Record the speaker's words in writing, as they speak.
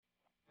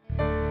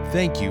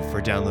Thank you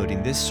for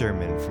downloading this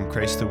sermon from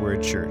Christ the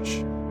Word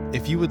Church.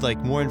 If you would like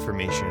more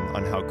information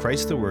on how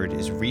Christ the Word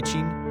is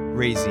reaching,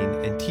 raising,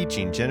 and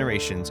teaching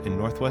generations in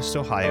Northwest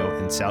Ohio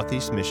and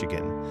Southeast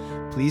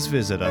Michigan, please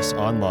visit us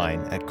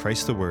online at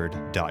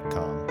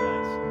christtheword.com.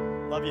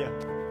 Guys, love you.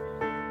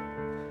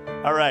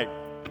 All right.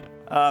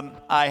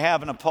 I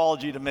have an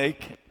apology to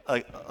make,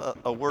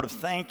 a word of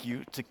thank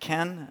you to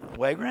Ken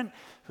Wegren,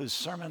 whose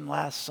sermon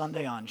last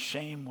Sunday on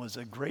shame was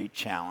a great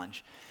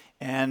challenge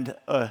and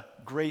a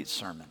great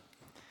sermon.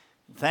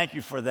 Thank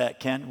you for that,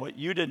 Ken. What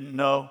you didn't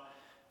know,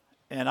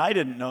 and I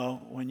didn't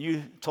know, when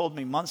you told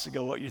me months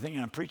ago what you're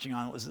thinking of preaching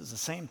on, was the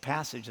same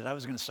passage that I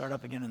was going to start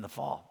up again in the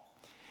fall.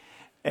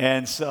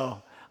 And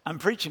so I'm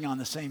preaching on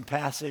the same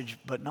passage,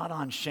 but not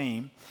on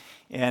shame,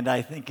 and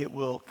I think it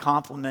will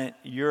complement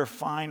your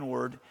fine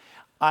word.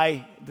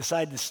 I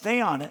decided to stay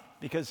on it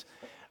because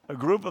a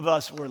group of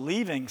us were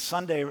leaving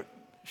Sunday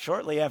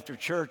shortly after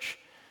church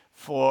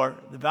for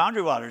the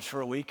Boundary Waters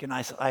for a week, and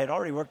I had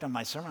already worked on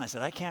my sermon. I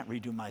said, I can't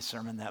redo my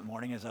sermon that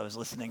morning as I was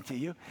listening to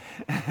you.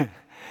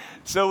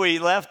 So we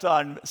left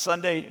on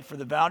Sunday for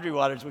the Boundary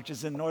Waters, which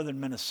is in northern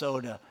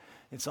Minnesota.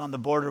 It's on the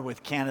border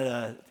with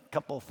Canada, a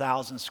couple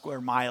thousand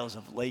square miles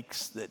of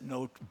lakes that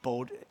no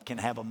boat can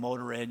have a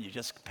motor in. You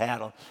just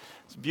paddle.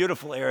 It's a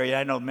beautiful area.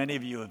 I know many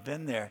of you have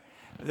been there.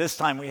 This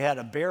time we had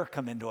a bear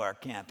come into our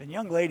camp. And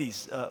young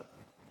ladies,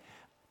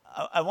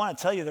 I want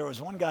to tell you, there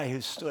was one guy who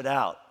stood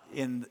out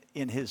in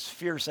his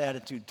fierce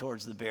attitude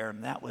towards the bear,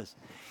 and that was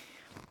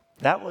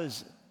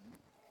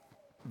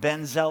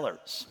Ben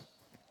Zellers.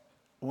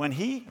 When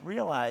he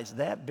realized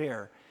that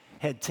bear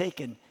had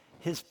taken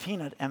his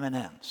peanut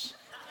M&Ms,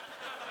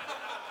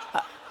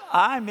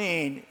 I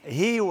mean,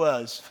 he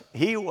was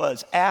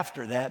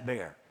after that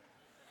bear.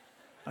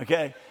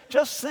 Okay,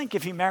 just think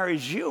if he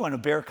marries you and a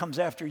bear comes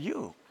after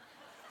you.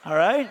 All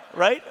right,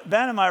 right,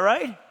 Ben? Am I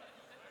right?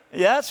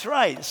 Yeah, that's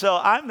right. So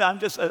I'm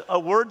just a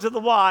word to the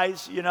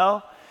wise, you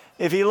know.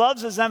 If he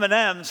loves his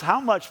M&Ms,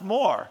 how much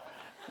more?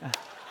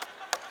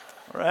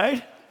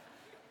 Right?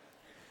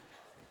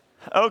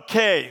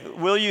 Okay,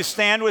 will you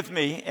stand with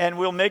me and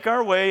we'll make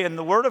our way in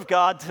the Word of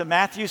God to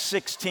Matthew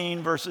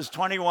 16, verses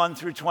 21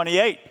 through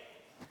 28.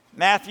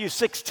 Matthew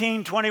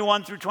 16,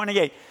 21 through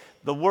 28,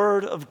 the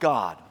Word of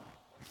God.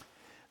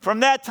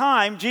 From that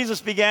time, Jesus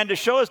began to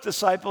show his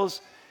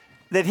disciples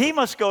that he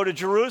must go to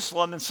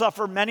Jerusalem and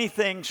suffer many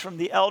things from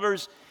the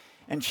elders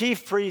and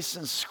chief priests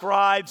and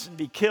scribes and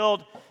be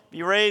killed,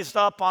 be raised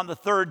up on the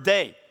third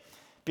day.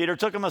 Peter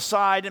took him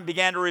aside and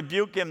began to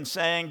rebuke him,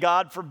 saying,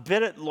 God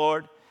forbid it,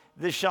 Lord,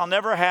 this shall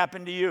never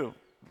happen to you.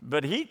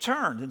 But he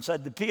turned and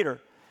said to Peter,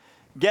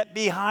 get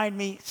behind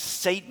me,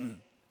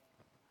 Satan.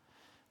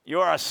 You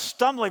are a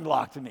stumbling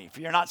block to me,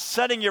 for you're not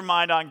setting your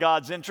mind on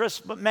God's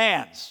interests, but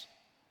man's.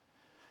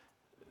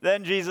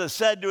 Then Jesus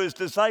said to his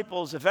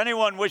disciples, if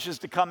anyone wishes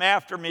to come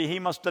after me, he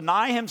must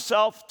deny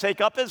himself,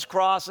 take up his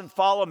cross, and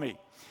follow me.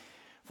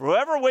 For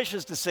whoever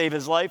wishes to save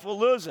his life will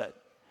lose it.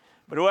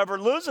 But whoever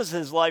loses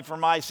his life for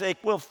my sake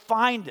will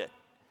find it.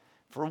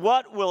 For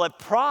what will it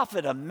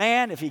profit a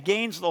man if he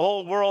gains the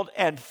whole world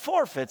and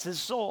forfeits his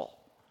soul?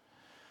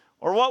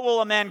 Or what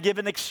will a man give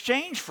in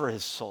exchange for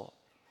his soul?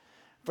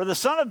 For the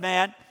Son of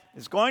Man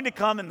is going to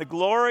come in the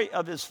glory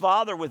of his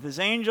Father with his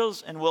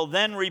angels and will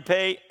then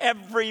repay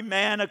every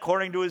man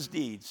according to his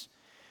deeds.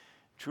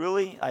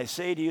 Truly, I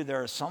say to you,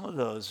 there are some of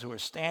those who are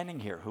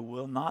standing here who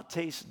will not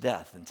taste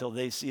death until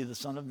they see the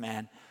Son of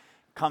Man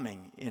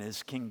coming in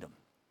his kingdom.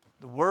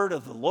 The word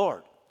of the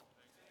Lord.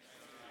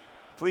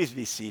 Please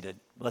be seated.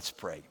 Let's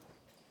pray.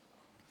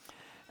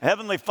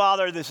 Heavenly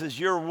Father, this is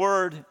your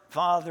word.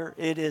 Father,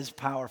 it is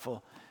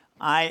powerful.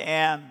 I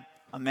am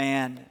a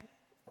man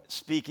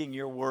speaking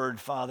your word,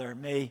 Father.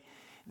 May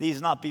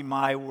these not be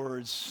my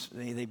words,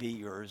 may they be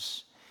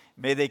yours.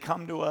 May they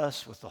come to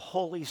us with the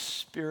Holy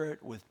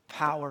Spirit, with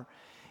power,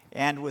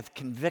 and with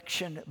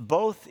conviction,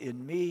 both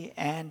in me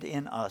and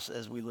in us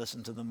as we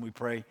listen to them, we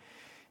pray.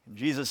 In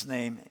Jesus'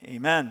 name,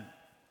 amen.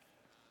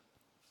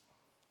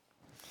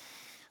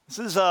 This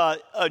is a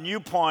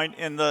new point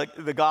in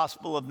the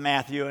Gospel of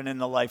Matthew and in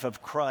the life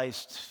of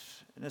Christ.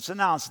 And it's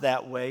announced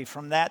that way.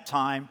 From that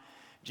time,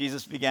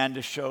 Jesus began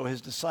to show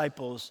his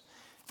disciples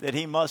that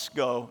he must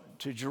go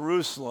to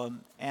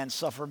Jerusalem and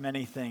suffer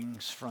many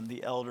things from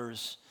the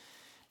elders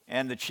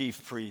and the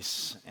chief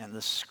priests and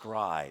the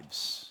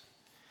scribes.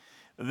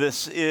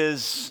 This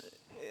is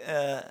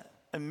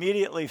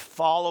immediately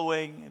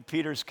following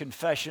Peter's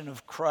confession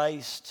of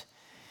Christ.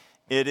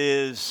 It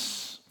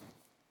is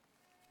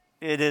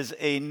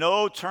a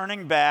no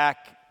turning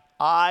back,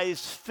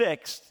 eyes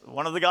fixed.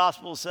 One of the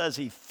Gospels says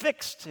he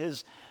fixed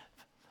his.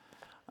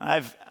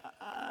 I've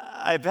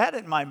had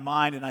it in my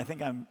mind, and I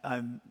think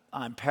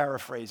I'm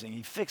paraphrasing.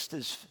 He fixed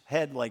his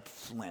head like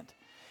flint.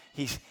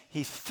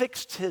 He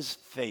fixed his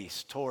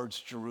face towards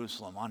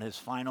Jerusalem on his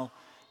final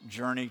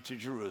journey to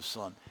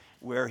Jerusalem,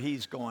 where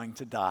he's going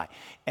to die.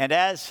 And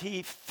as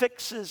he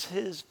fixes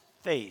his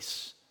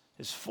face,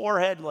 his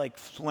forehead like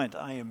flint,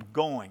 I am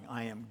going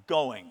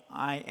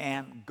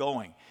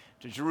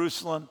to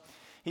Jerusalem.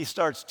 he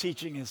starts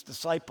teaching his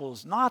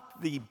disciples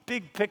not the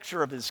big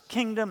picture of his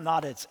kingdom,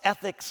 not its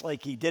ethics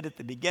like he did at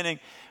the beginning,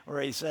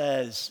 where he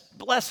says,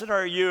 blessed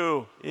are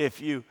you if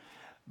you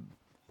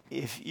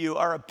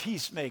are a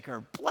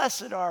peacemaker.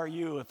 Blessed are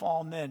you if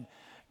all men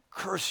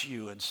curse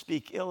you and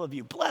speak ill of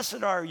you.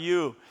 Blessed are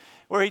you,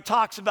 where he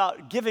talks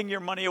about giving your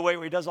money away,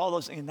 where he does all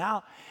those things.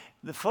 Now,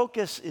 the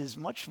focus is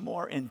much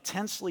more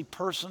intensely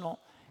personal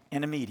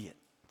and immediate.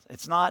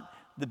 It's not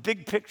the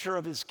big picture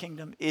of his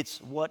kingdom,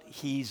 it's what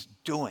he's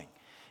doing.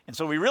 And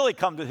so we really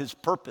come to his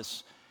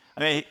purpose.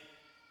 I mean,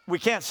 we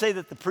can't say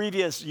that the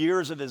previous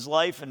years of his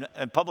life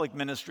and public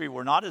ministry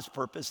were not his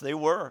purpose. They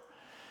were.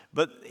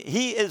 But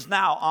he is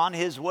now on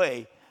his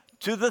way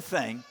to the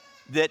thing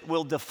that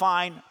will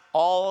define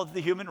all of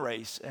the human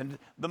race and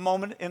the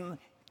moment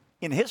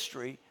in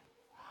history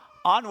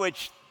on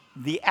which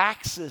the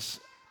axis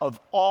of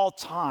all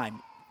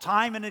time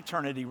and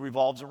eternity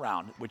revolves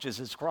around, which is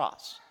his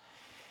cross.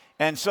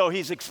 And so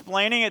he's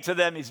explaining it to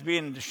them. He's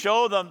beginning to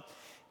show them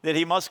that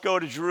he must go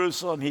to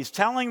Jerusalem. He's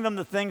telling them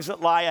the things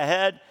that lie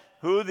ahead,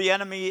 who the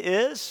enemy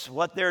is,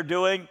 what they're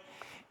doing,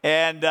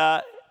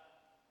 and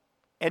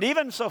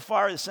even so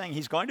far as saying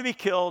he's going to be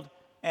killed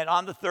and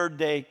on the third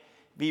day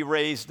be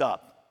raised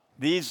up.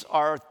 These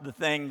are the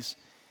things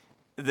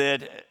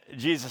that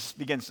Jesus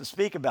begins to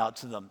speak about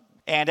to them.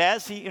 And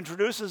as he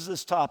introduces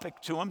this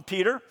topic to him,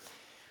 Peter,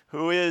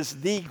 who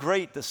is the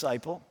great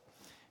disciple,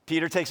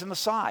 Peter takes him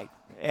aside.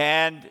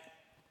 And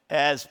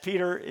as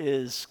Peter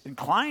is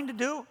inclined to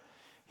do,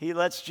 he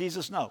lets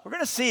Jesus know. We're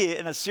going to see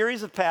in a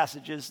series of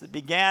passages that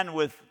began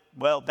with,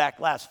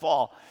 back last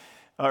fall,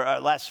 or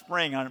last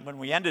spring when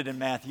we ended in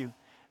Matthew,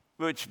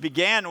 which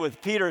began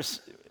with Peter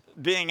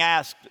being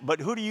asked, but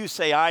who do you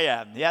say I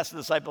am? He asked the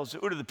disciples,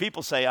 who do the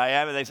people say I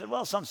am? And they said,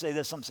 well, some say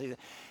this, some say that.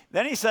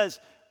 Then he says,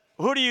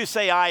 who do you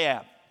say I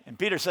am? And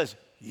Peter says,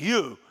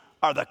 you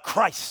are the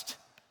Christ,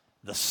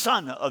 the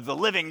Son of the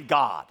living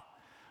God.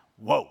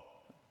 Whoa,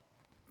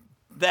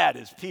 that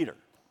is Peter.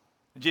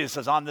 And Jesus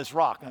says, on this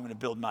rock, I'm going to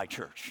build my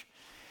church.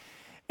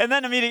 And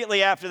then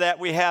immediately after that,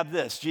 we have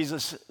this.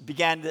 Jesus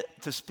began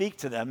to speak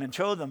to them and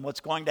show them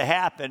what's going to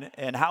happen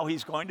and how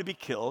he's going to be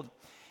killed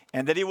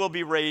and that he will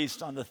be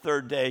raised on the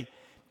third day.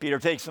 Peter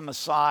takes him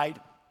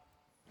aside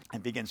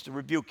and begins to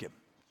rebuke him.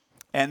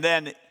 And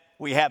then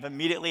we have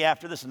immediately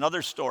after this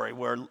another story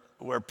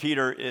where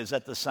Peter is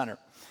at the center.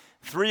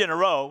 3 in a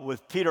row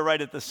with Peter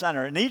right at the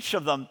center. And each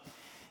of them,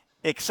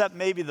 except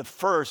maybe the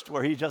first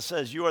where he just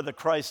says, you are the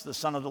Christ, the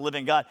Son of the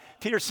living God.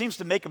 Peter seems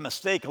to make a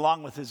mistake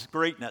along with his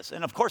greatness.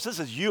 And of course, this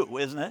is you,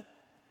 isn't it?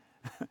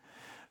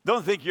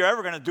 Don't think you're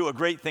ever going to do a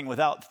great thing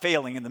without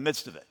failing in the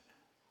midst of it.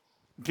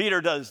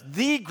 Peter does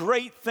the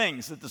great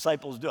things that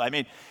disciples do. I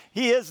mean,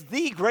 he is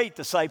the great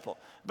disciple,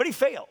 but he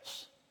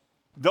fails.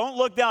 Don't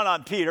look down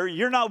on Peter.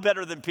 You're no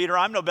better than Peter.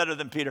 I'm no better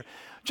than Peter.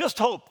 Just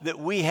hope that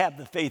we have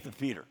the faith of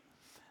Peter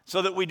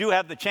so that we do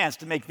have the chance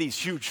to make these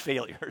huge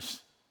failures.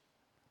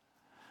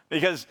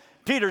 Because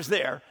Peter's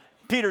there,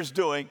 Peter's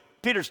doing,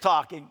 Peter's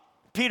talking,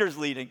 Peter's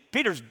leading,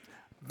 Peter's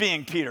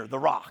being Peter, the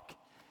rock.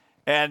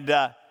 And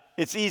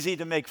it's easy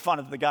to make fun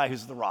of the guy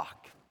who's the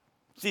rock.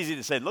 It's easy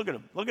to say, look at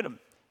him,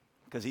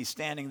 because he's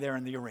standing there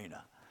in the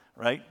arena,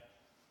 right?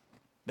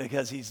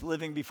 Because he's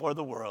living before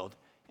the world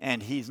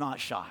and he's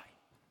not shy.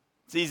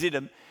 It's easy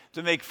to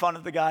make fun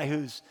of the guy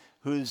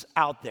who's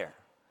out there.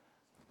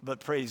 But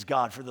praise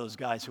God for those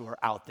guys who are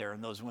out there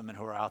and those women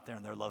who are out there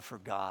in their love for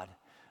God.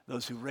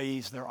 Those who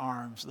raise their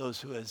arms, those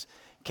who, as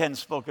Ken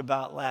spoke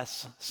about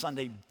last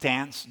Sunday,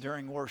 dance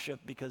during worship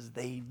because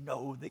they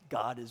know that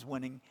God is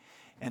winning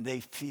and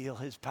they feel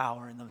his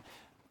power in them.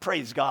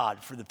 Praise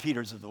God for the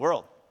Peters of the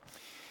world.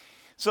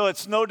 So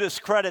it's no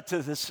discredit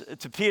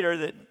to Peter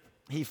that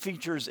he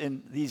features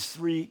in these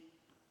three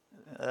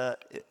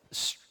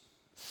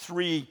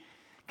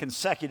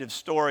consecutive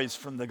stories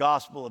from the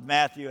Gospel of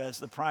Matthew as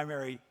the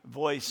primary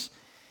voice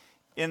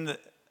in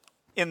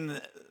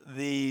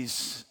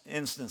these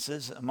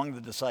instances among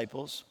the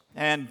disciples,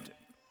 and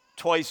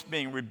twice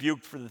being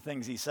rebuked for the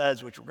things he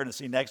says, which we're going to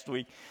see next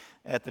week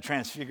at the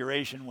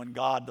Transfiguration when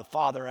God the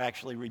Father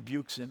actually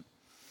rebukes him.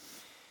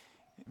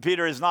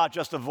 Peter is not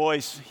just a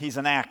voice, he's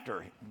an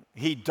actor.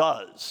 He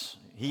does.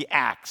 He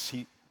acts.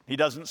 He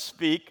doesn't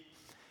speak.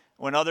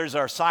 When others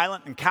are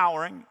silent and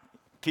cowering,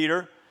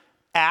 Peter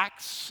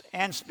acts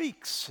and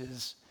speaks.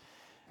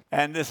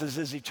 And this is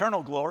his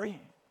eternal glory.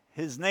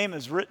 His name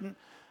is written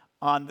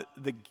on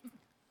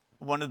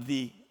one of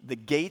the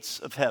gates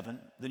of heaven,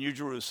 the New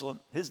Jerusalem.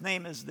 His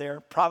name is there,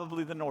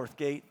 probably the north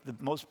gate, the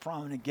most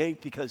prominent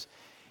gate, because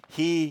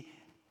he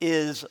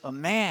is a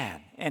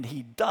man, and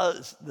he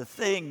does the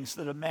things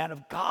that a man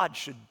of God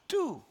should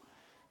do.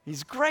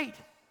 He's great.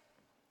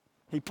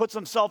 He puts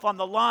himself on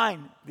the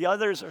line. The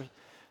others are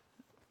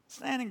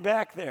standing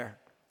back there.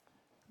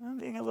 I'm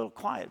being a little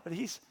quiet, but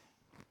he's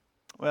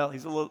a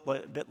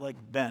bit like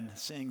Ben,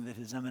 seeing that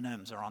his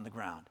M&Ms are on the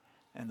ground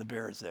and the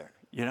bear is there,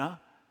 you know?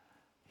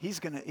 He's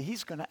gonna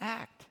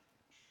act.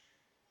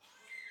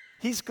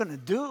 He's gonna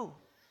do.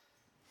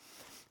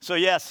 So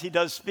yes, he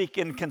does speak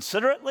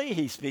inconsiderately.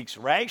 He speaks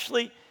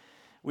rashly.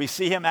 We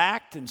see him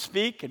act and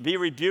speak and be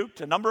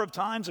rebuked a number of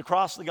times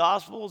across the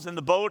Gospels, in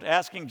the boat,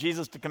 asking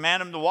Jesus to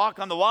command him to walk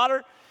on the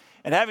water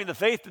and having the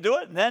faith to do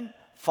it, and then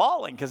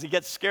falling because he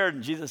gets scared.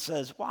 And Jesus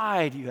says,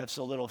 "Why do you have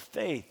so little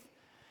faith?"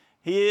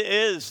 He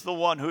is the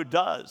one who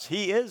does.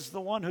 He is the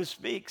one who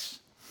speaks.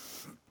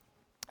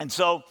 And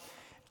so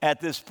at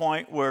this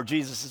point where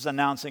Jesus is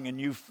announcing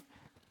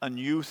a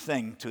new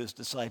thing to his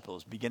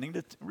disciples, beginning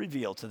to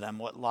reveal to them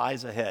what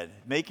lies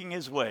ahead, making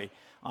his way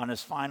on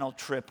his final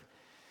trip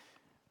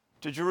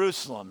to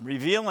Jerusalem,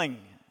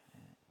 revealing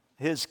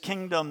his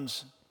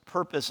kingdom's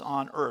purpose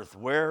on earth,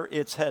 where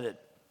it's headed,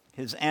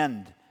 his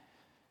end,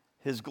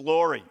 his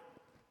glory.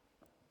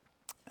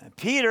 And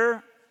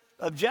Peter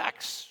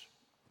objects.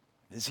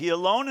 Is he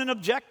alone in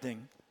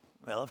objecting?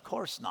 Well, of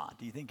course not.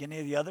 Do you think any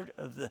of the other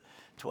of the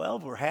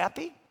 12 were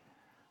happy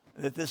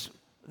that this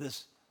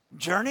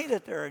journey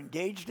that they're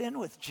engaged in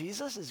with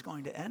Jesus is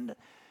going to end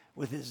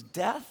with his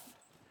death?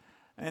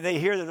 And they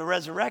hear the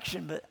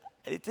resurrection, but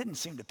it didn't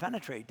seem to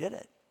penetrate, did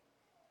it?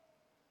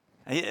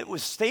 It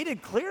was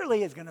stated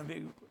clearly it's going to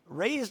be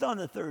raised on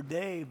the third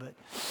day, but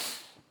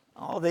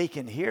all they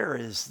can hear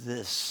is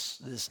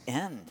this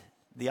end,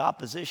 the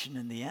opposition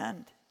in the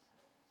end.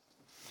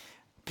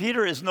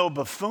 Peter is no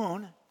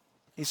buffoon.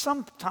 He's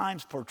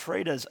sometimes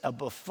portrayed as a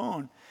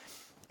buffoon.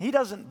 He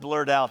doesn't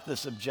blurt out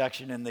this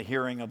objection in the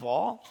hearing of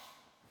all.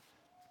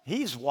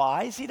 He's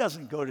wise. He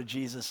doesn't go to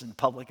Jesus in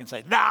public and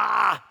say,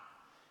 "Nah!"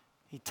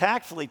 He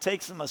tactfully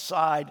takes him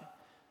aside,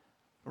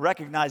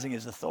 recognizing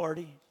his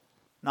authority,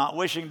 not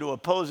wishing to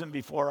oppose him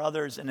before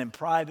others, and in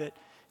private,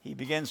 he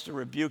begins to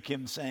rebuke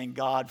him, saying,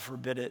 "God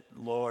forbid it,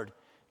 Lord,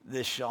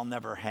 this shall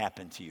never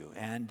happen to you."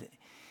 And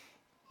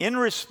in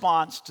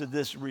response to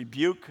this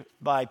rebuke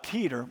by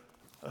Peter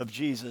of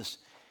Jesus,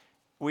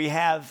 we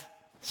have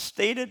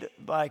stated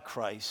by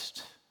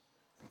Christ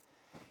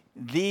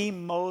the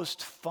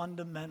most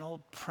fundamental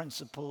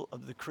principle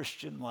of the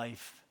Christian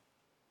life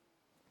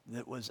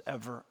that was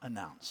ever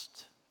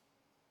announced.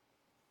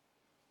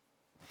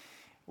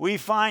 We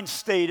find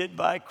stated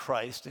by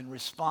Christ in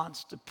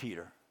response to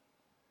Peter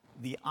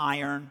the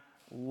iron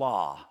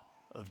law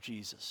of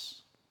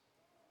Jesus,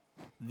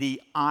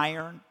 the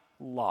iron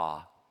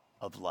law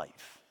of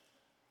life,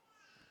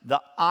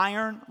 the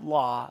iron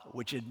law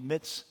which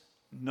admits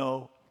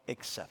no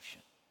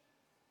exception.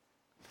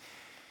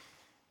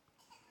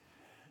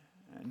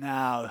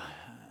 Now,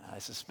 I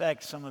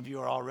suspect some of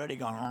you are already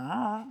going,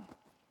 I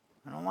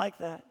don't like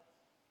that.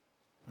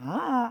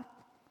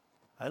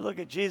 I look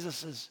at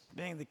Jesus as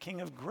being the King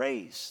of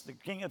grace, the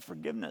King of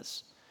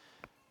forgiveness.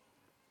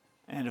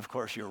 And of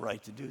course, you're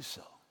right to do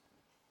so.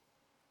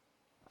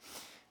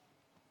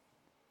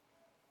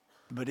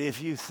 But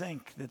if you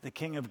think that the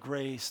King of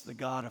grace, the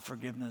God of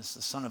forgiveness,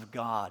 the Son of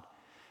God,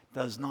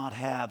 does not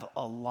have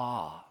a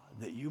law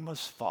that you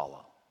must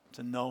follow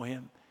to know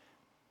him,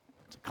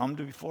 to come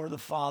before the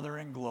Father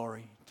in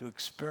glory, to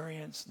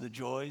experience the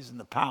joys and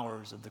the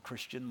powers of the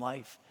Christian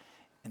life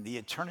and the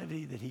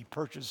eternity that he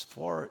purchases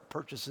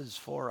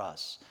for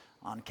us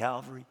on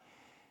Calvary,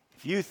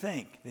 if you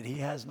think that he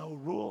has no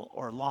rule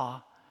or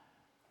law,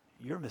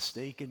 you're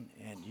mistaken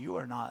and you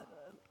are not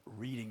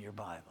reading your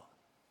Bible.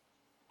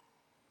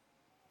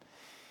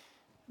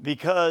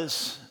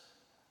 Because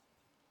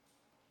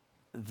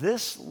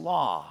this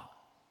law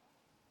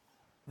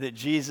that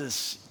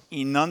Jesus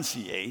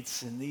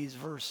enunciates in these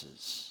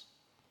verses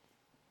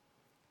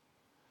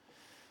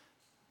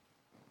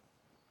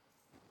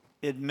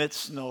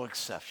admits no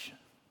exception.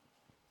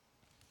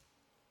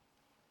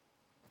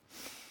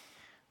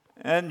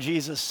 And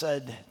Jesus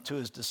said to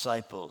his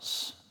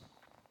disciples,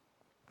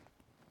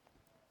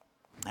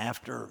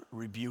 after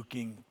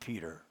rebuking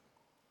Peter,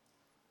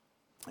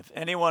 "If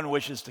anyone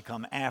wishes to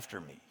come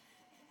after me,"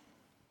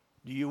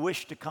 do you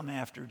wish to come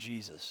after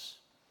Jesus?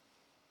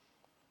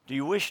 Do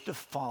you wish to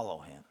follow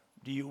him?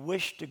 Do you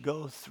wish to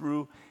go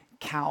through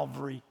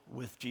Calvary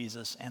with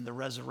Jesus and the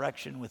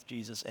resurrection with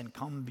Jesus and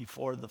come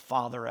before the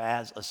Father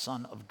as a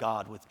son of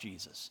God with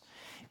Jesus?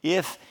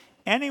 If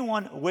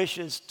anyone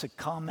wishes to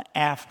come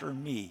after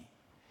me,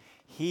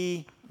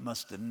 he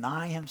must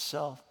deny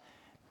himself,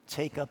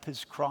 take up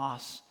his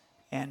cross,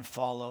 and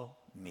follow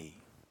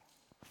me.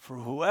 For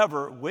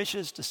whoever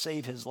wishes to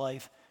save his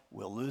life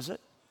will lose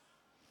it,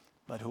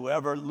 but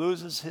whoever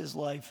loses his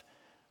life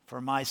for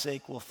my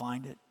sake will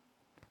find it.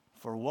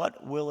 For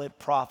what will it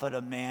profit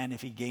a man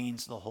if he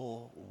gains the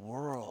whole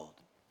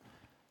world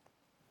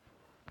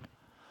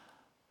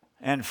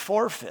and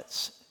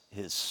forfeits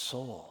his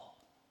soul?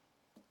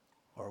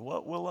 Or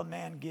what will a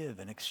man give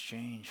in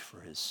exchange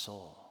for his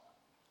soul?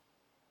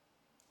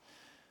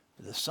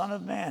 The Son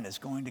of Man is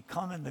going to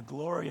come in the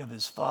glory of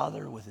his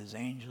Father with his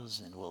angels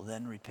and will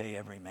then repay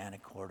every man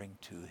according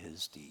to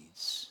his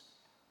deeds.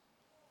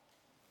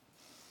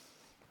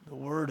 The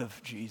word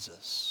of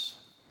Jesus,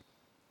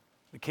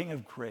 the King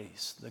of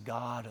grace, the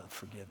God of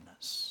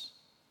forgiveness.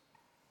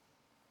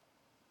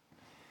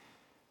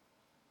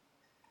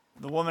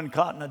 The woman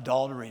caught in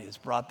adultery is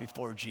brought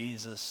before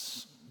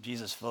Jesus.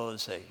 Jesus'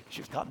 foes say,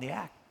 "She was caught in the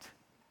act.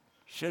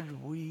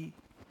 Should we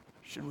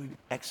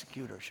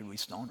execute her? Should we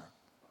stone her?"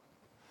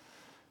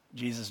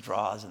 Jesus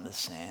draws in the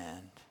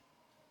sand.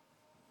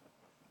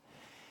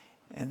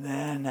 And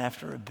then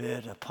after a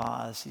bit, a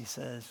pause, he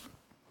says,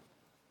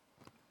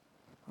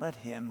 let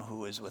him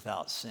who is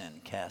without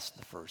sin cast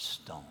the first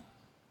stone.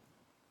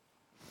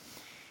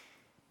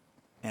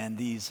 And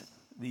these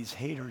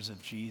haters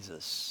of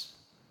Jesus,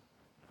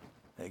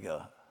 they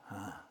go,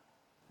 huh?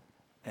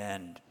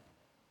 And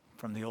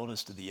from the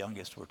oldest to the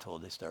youngest, we're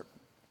told they start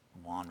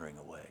wandering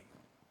away.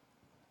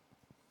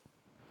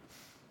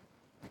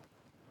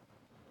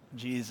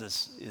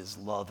 Jesus is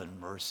love and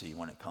mercy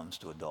when it comes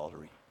to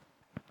adultery.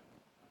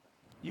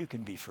 You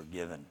can be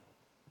forgiven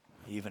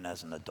even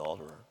as an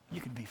adulterer.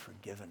 You can be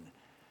forgiven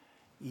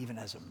even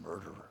as a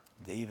murderer.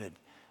 David,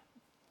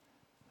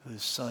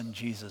 whose son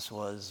Jesus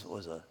was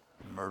a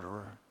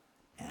murderer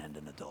and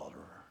an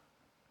adulterer.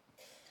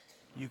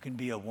 You can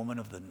be a woman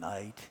of the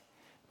night.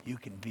 You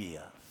can be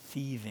a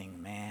thieving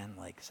man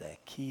like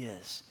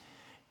Zacchaeus.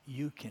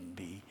 You can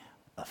be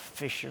a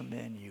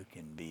fisherman. You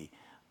can be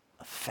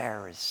a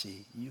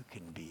Pharisee. You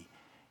can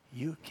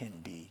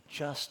be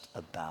just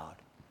about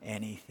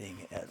anything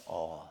at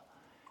all.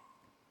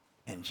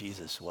 And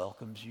Jesus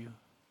welcomes you.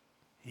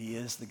 He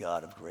is the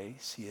God of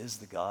grace. He is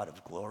the God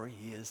of glory.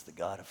 He is the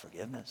God of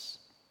forgiveness.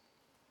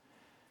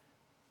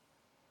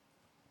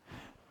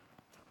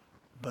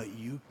 But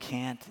you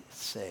can't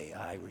say,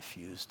 I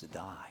refuse to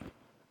die,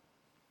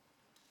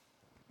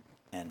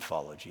 and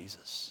follow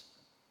Jesus.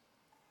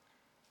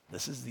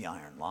 This is the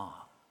iron law.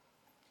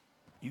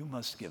 You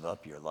must give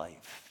up your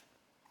life.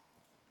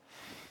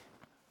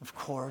 Of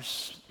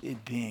course,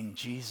 it being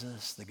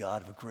Jesus, the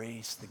God of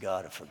grace, the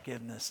God of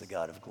forgiveness, the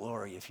God of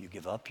glory, if you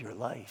give up your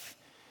life,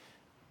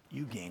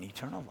 you gain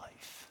eternal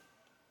life.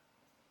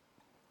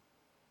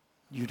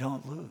 You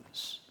don't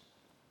lose.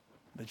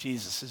 But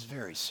Jesus is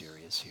very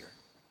serious here.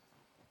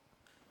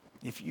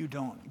 If you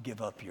don't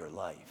give up your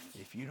life,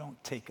 if you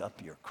don't take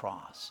up your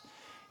cross,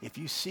 if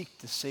you seek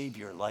to save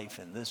your life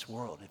in this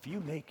world, if you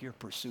make your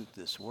pursuit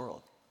this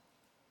world,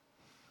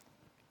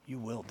 you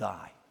will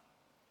die,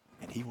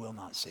 and he will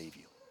not save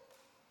you.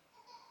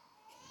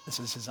 This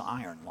is his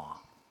iron law.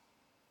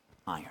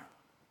 Iron.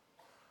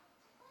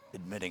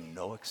 Admitting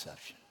no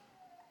exception.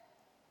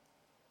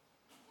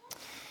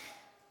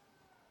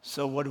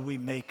 So what do we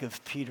make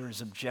of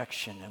Peter's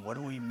objection? And what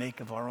do we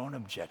make of our own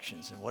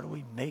objections? And what do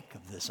we make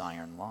of this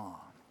iron law?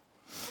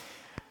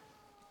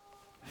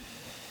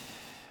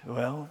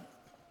 Well,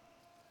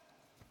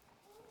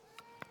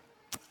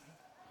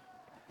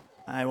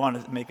 I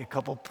want to make a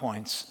couple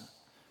points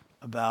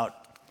about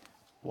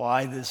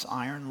why this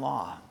iron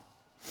law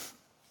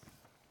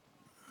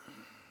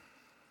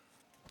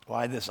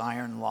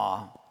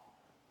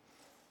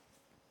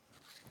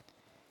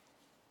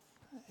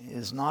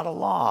is not a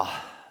law.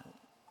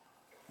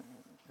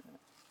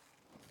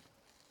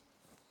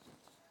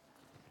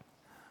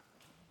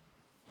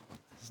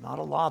 It's not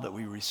a law that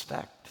we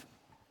respect.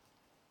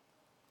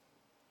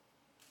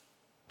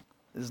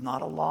 It's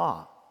not a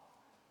law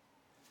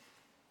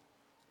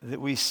that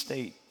we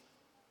state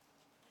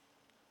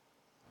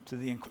to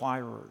the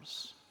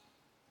inquirers.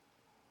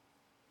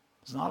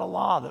 It's not a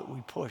law that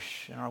we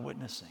push in our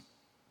witnessing.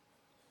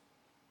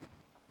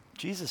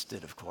 Jesus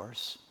did, of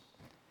course.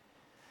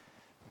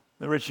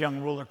 The rich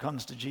young ruler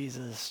comes to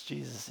Jesus.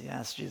 He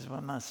asks Jesus,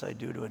 what must I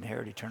do to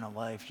inherit eternal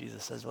life?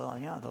 Jesus says, well,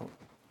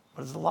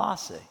 what does the law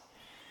say?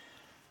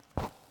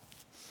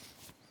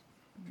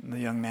 And the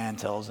young man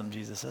tells him,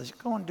 Jesus says,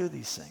 go and do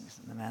these things.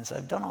 And the man says,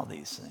 I've done all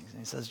these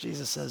things. And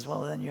Jesus says,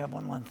 well, then you have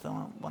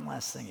one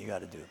last thing you got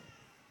to do.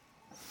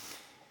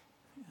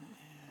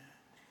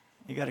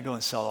 You got to go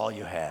and sell all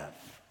you have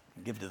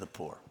and give to the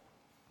poor.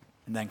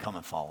 And then come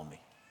and follow me.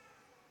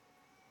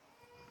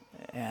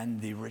 And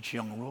the rich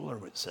young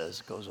ruler, it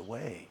says, goes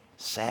away,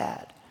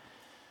 sad,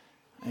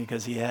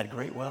 because he had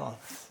great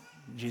wealth.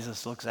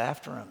 Jesus looks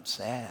after him,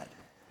 sad.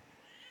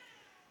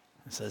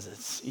 It says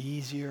it's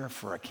easier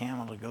for a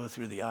camel to go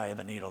through the eye of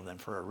a needle than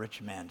for a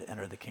rich man to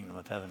enter the kingdom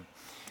of heaven.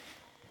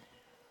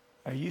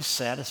 Are you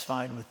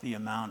satisfied with the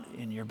amount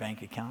in your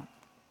bank account?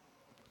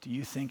 Do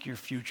you think your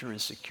future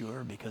is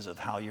secure because of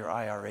how your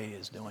IRA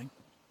is doing?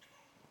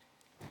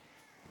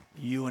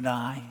 You and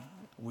I,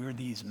 we're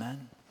these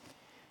men.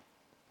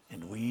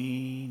 And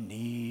we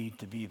need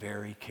to be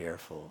very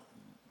careful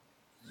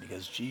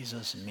because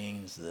Jesus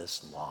means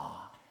this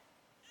law.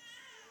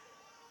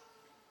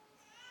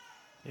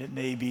 It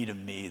may be to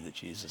me that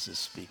Jesus is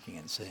speaking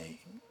and saying,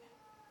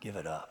 give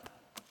it up.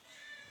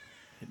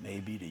 It may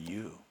be to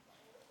you.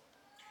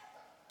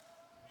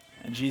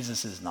 And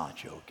Jesus is not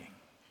joking.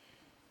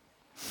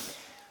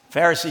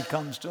 Pharisee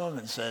comes to him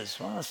and says,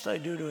 what must I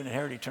do to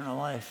inherit eternal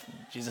life?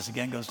 And Jesus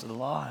again goes to the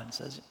law and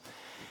says,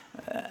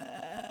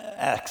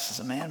 asks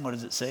the man, what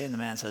does it say? And the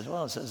man says,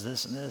 well, it says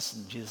this and this.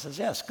 And Jesus says,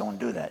 yes, go and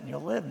do that and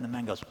you'll live. And the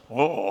man goes,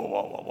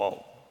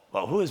 whoa.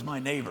 Well, who is my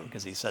neighbor?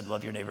 Because he said,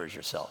 love your neighbor as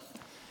yourself.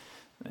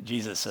 And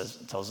Jesus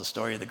tells the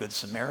story of the Good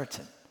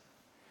Samaritan.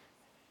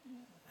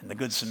 And the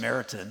Good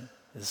Samaritan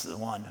is the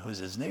one who's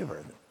his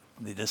neighbor,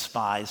 the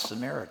despised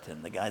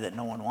Samaritan, the guy that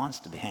no one wants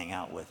to hang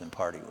out with and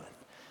party with.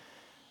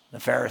 The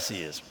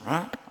Pharisee is,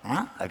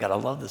 I got to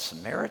love the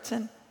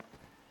Samaritan.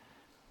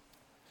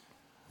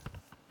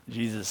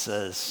 Jesus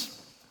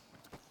says,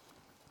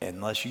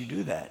 unless you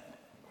do that,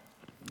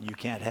 you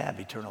can't have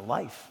eternal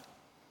life.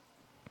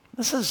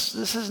 This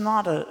is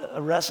not a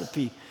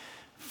recipe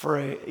for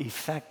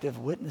effective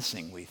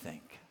witnessing, we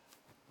think.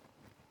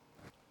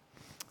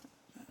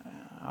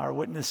 Our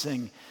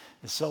witnessing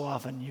is so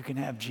often you can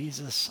have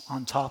Jesus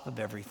on top of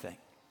everything.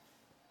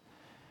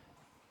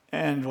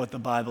 And what the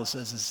Bible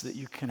says is that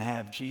you can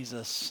have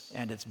Jesus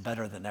and it's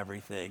better than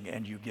everything,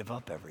 and you give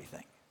up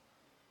everything.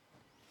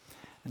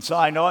 And so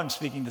I know I'm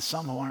speaking to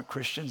some who aren't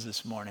Christians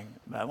this morning,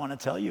 but I want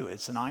to tell you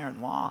it's an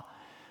iron law,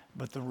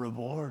 but the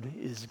reward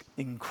is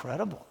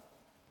incredible.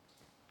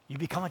 You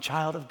become a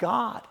child of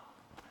God.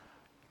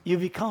 You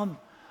become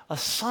a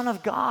son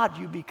of God.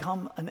 You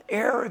become an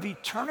heir of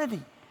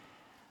eternity.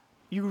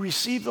 You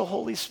receive the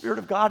Holy Spirit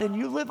of God, and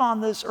you live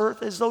on this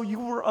earth as though you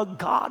were a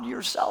God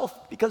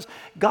yourself, because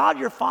God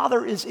your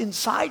Father is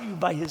inside you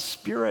by his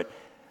Spirit.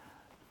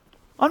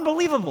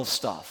 Unbelievable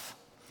stuff.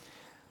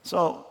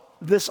 So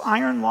this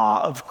iron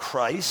law of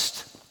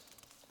Christ,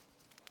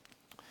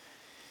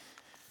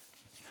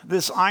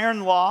 this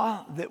iron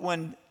law that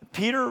when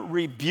Peter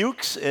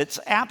rebukes its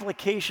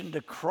application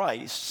to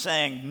Christ,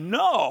 saying,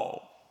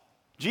 no,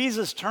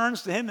 Jesus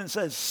turns to him and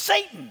says,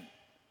 Satan.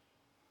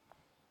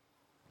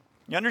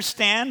 You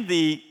understand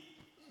the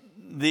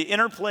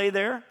interplay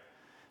there?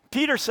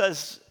 Peter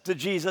says to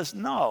Jesus,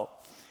 no,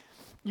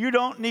 you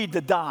don't need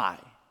to die.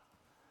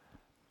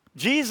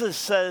 Jesus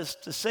says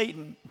to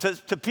Satan,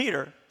 to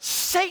Peter,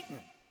 Satan.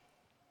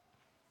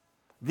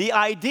 The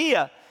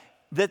idea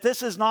that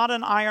this is not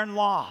an iron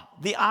law,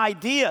 the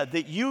idea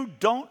that you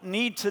don't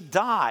need to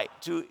die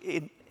to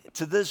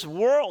this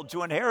world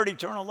to inherit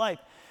eternal life.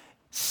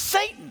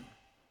 Satan.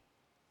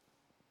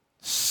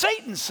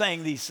 Satan's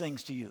saying these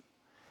things to you.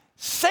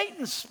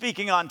 Satan's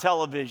speaking on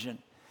television.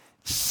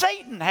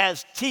 Satan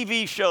has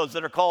TV shows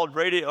that are called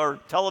radio or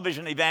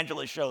television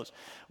evangelist shows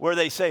where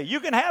they say, you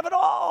can have it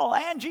all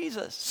and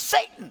Jesus.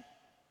 Satan.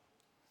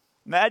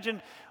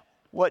 Imagine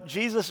what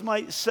Jesus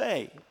might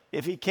say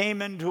if he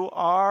came into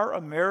our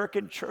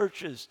American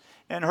churches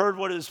and heard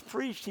what is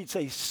preached. He'd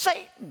say,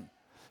 Satan,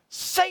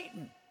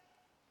 Satan,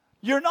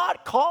 you're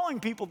not calling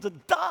people to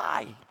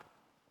die.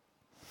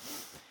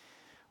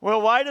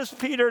 Well, why does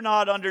Peter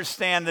not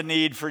understand the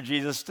need for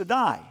Jesus to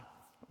die?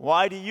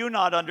 Why do you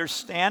not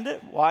understand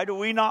it? Why do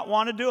we not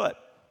want to do it?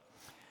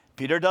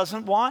 Peter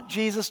doesn't want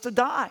Jesus to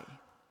die.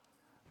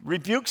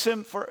 Rebukes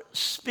him for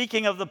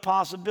speaking of the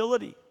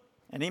possibility.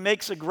 And he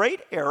makes a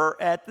great error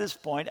at this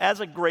point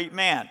as a great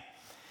man.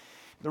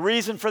 The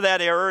reason for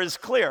that error is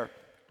clear.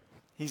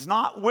 He's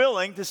not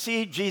willing to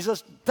see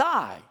Jesus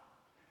die.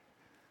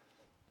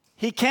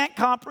 He can't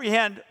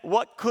comprehend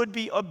what could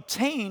be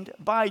obtained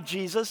by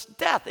Jesus'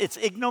 death. It's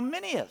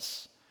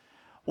ignominious.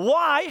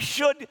 Why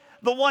should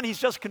the one he's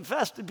just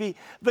confessed to be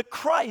the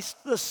Christ,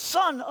 the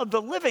Son of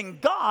the living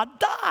God,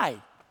 die?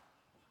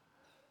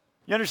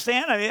 You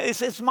understand? I mean,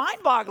 it's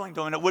mind-boggling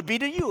to him. It would be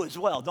to you as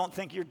well. Don't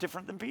think you're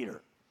different than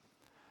Peter.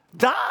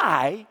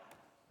 Die?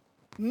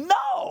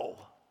 No.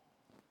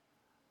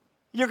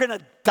 You're going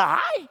to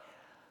die?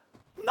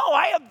 No,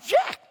 I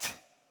object.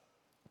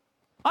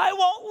 I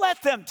won't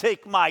let them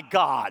take my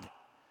God.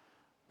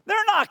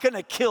 They're not going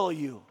to kill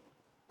you.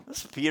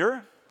 This is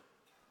Peter.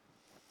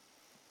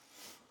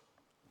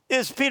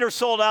 Is Peter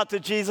sold out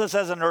to Jesus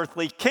as an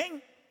earthly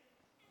king?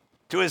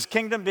 To his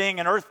kingdom being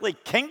an earthly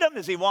kingdom?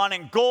 Is he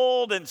wanting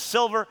gold and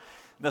silver,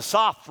 the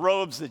soft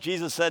robes that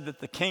Jesus said that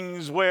the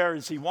kings wear?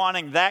 Is he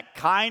wanting that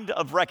kind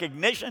of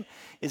recognition?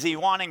 Is he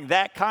wanting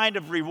that kind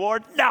of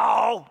reward?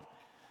 No.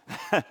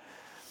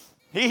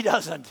 He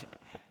doesn't.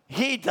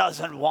 He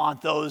doesn't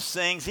want those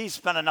things. He's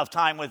spent enough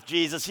time with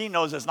Jesus. He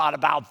knows it's not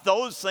about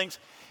those things.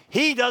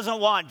 He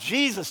doesn't want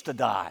Jesus to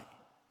die.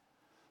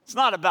 It's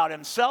not about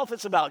himself.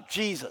 It's about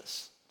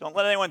Jesus. Don't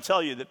let anyone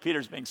tell you that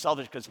Peter's being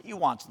selfish because he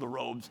wants the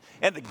robes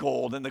and the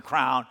gold and the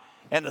crown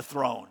and the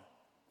throne.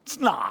 It's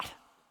not.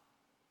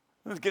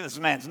 This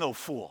man's no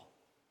fool.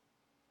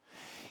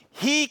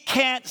 He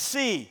can't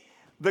see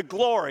the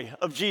glory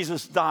of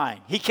Jesus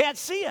dying. He can't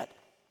see it.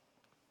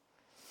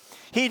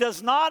 He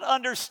does not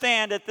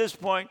understand at this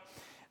point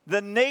the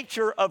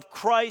nature of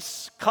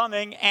Christ's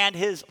coming and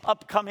his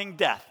upcoming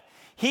death.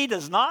 He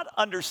does not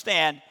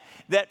understand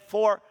that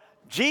for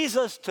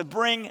Jesus to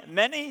bring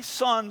many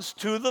sons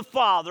to the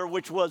Father,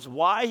 which was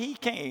why he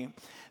came,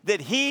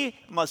 that he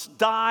must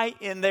die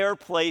in their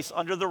place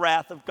under the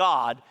wrath of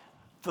God,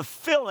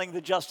 fulfilling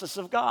the justice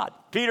of God.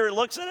 Peter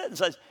looks at it and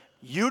says,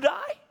 you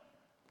die?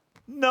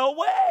 No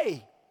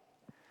way.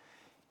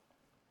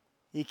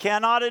 He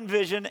cannot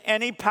envision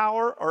any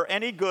power or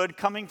any good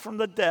coming from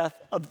the death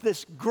of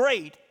this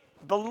great,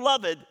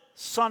 beloved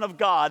Son of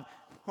God,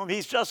 whom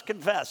he's just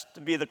confessed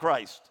to be the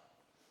Christ.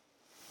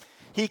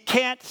 He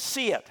can't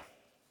see it.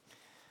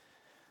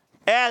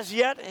 As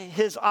yet,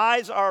 his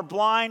eyes are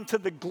blind to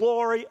the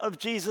glory of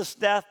Jesus'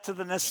 death, to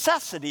the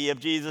necessity of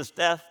Jesus'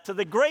 death, to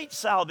the great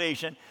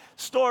salvation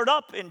stored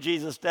up in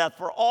Jesus' death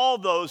for all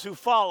those who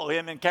follow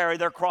him and carry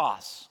their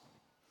cross.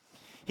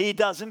 He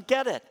doesn't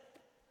get it,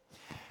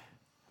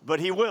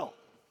 but he will.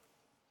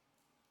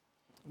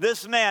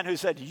 This man who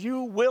said,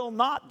 you will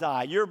not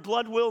die, your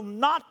blood will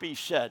not be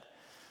shed.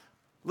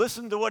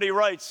 Listen to what he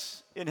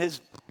writes in his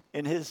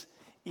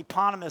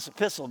eponymous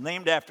epistle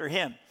named after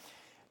him,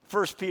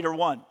 1 Peter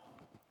 1.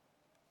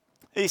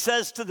 He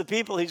says to the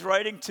people he's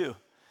writing to,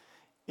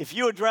 if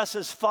you address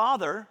as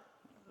Father,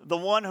 the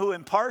one who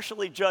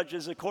impartially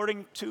judges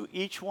according to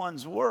each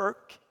one's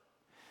work,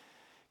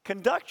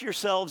 conduct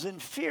yourselves in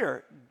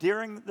fear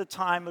during the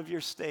time of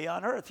your stay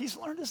on earth. He's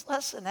learned his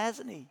lesson,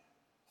 hasn't he?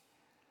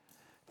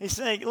 He's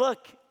saying,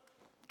 look,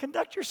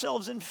 conduct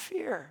yourselves in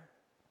fear.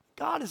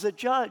 God is a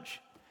judge.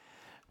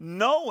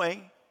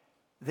 Knowing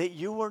that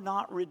you were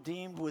not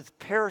redeemed with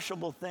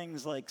perishable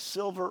things like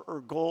silver or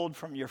gold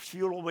from your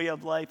futile way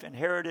of life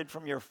inherited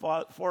from your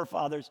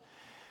forefathers,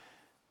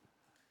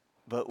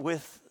 but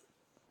with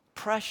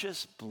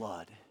precious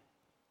blood,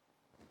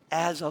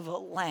 as of a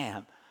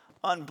lamb,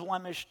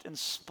 unblemished and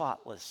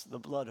spotless, the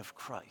blood of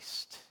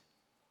Christ.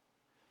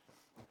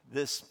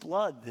 This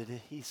blood that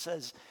he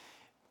says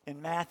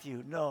in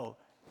Matthew, no,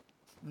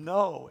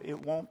 it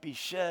won't be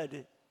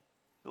shed.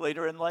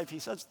 Later in life, he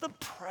says, the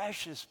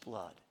precious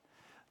blood,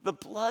 the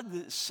blood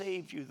that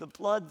saved you, the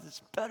blood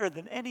that's better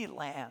than any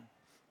lamb.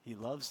 He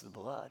loves the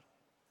blood.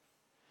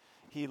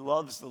 He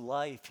loves the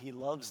life. He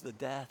loves the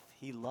death.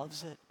 He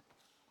loves it.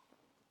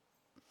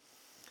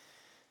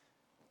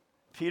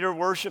 Peter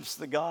worships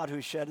the God who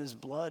shed his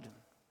blood.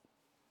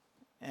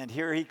 And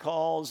here he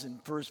calls in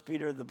 1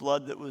 Peter the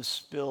blood that was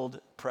spilled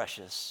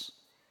precious.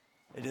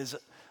 It is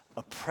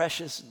a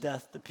precious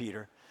death to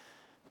Peter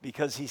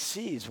because he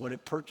sees what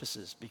it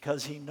purchases,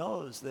 because he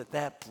knows that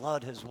that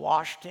blood has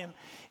washed him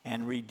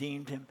and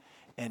redeemed him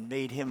and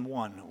made him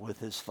one with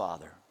his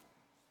Father.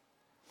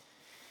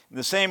 In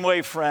the same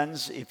way,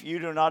 friends, if you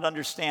do not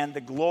understand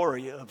the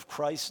glory of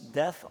Christ's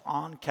death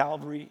on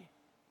Calvary,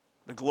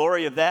 the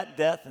glory of that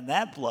death and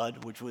that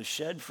blood which was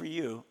shed for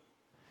you,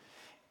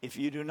 if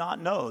you do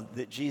not know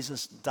that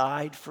Jesus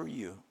died for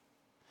you,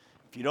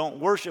 if you don't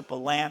worship a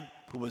lamb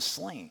who was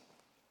slain,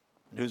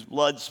 whose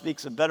blood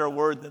speaks a better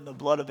word than the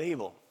blood of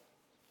Abel,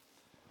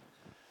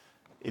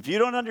 if you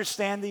don't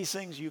understand these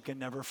things, you can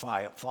never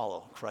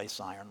follow Christ's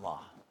iron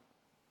law.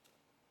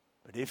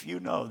 But if you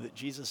know that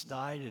Jesus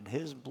died and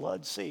his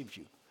blood saved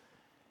you,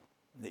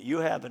 that you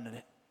have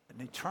an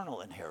eternal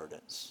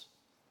inheritance,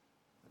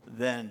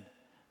 then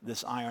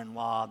this iron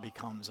law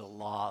becomes a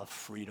law of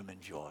freedom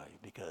and joy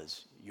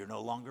because you're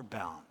no longer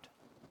bound.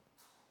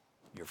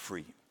 You're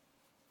free.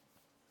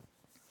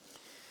 I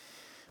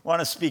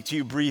want to speak to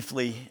you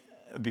briefly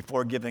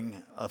before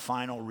giving a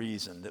final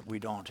reason that we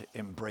don't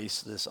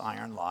embrace this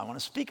iron law. I want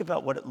to speak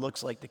about what it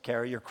looks like to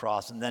carry your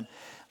cross, and then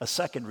a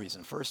second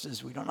reason. First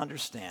is we don't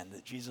understand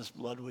that Jesus'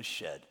 blood was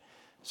shed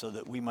so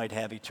that we might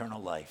have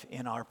eternal life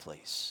in our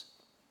place.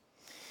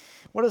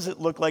 What does it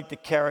look like to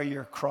carry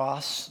your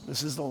cross?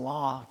 This is the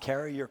law.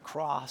 Carry your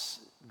cross.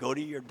 Go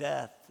to your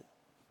death.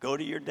 Go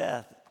to your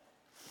death.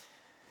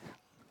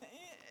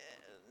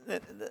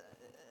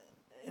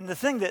 And the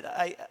thing that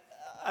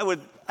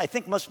I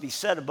think must be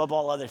said above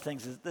all other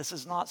things is this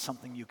is not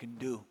something you can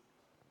do.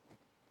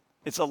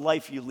 It's a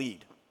life you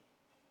lead.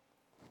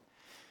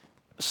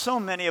 So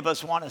many of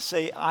us want to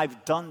say,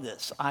 I've done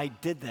this. I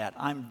did that.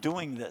 I'm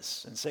doing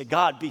this. And say,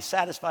 God, be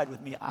satisfied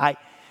with me.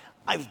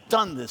 I've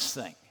done this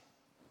thing.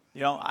 You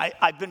know,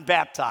 I've been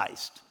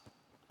baptized.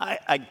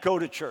 I go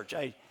to church.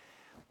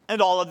 And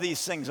all of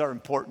these things are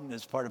important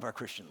as part of our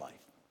Christian life.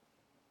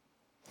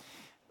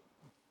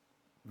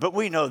 But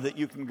we know that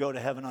you can go to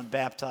heaven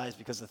unbaptized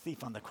because the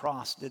thief on the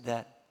cross did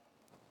that.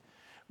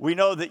 We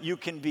know that you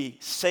can be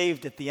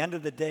saved at the end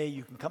of the day.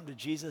 You can come to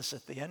Jesus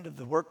at the end of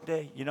the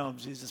workday. You know,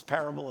 Jesus'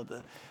 parable of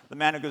the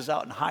man who goes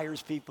out and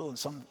hires people, and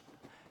some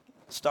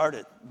start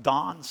at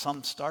dawn,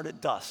 some start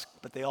at dusk,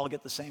 but they all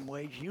get the same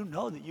wage. You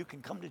know that you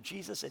can come to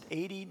Jesus at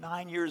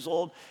 89 years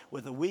old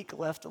with a week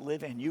left to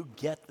live, and you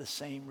get the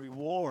same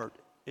reward.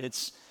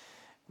 It's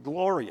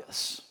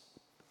glorious.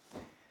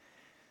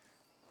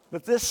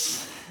 But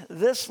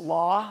this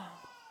law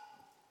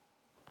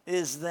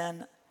is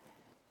then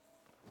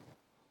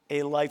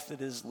a life that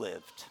is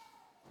lived.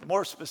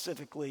 More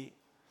specifically,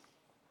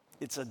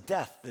 it's a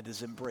death that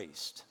is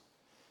embraced.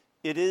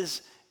 It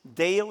is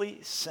daily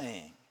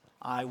saying,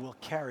 I will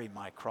carry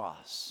my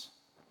cross.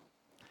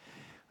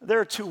 There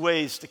are two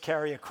ways to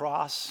carry a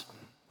cross.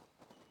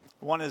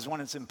 One is when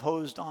it's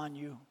imposed on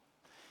you.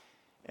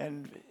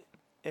 And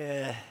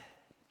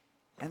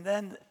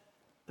then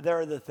there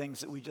are the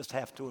things that we just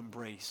have to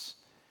embrace.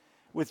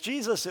 With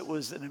Jesus, it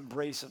was an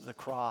embrace of the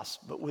cross,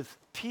 but with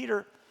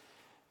Peter,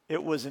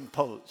 it was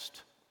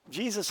imposed.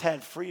 Jesus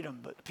had freedom,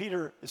 but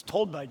Peter is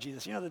told by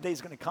Jesus, you know, the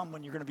day's going to come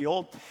when you're going to be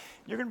old.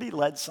 You're going to be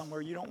led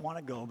somewhere you don't want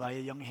to go by a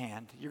young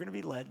hand. You're going to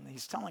be led, and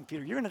he's telling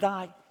Peter, you're going to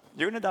die.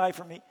 You're going to die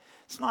for me.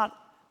 It's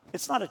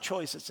not a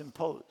choice, it's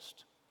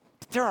imposed.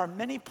 There are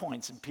many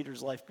points in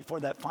Peter's life before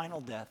that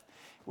final death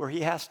where he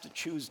has to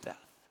choose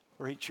death,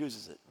 where he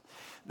chooses it.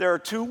 There are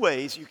two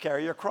ways you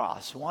carry your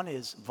cross. One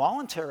is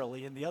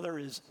voluntarily, and the other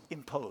is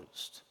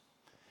imposed.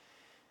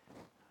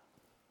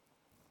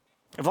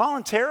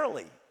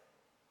 Voluntarily.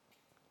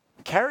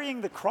 Carrying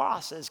the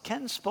cross, as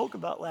Ken spoke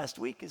about last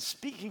week, is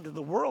speaking to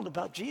the world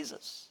about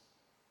Jesus.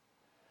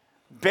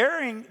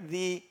 Bearing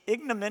the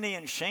ignominy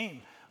and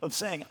shame of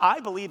saying,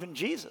 I believe in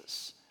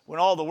Jesus, when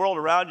all the world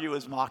around you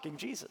is mocking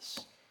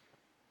Jesus.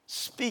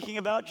 Speaking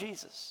about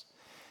Jesus.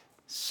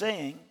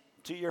 Saying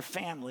to your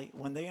family,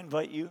 when they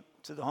invite you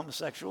to the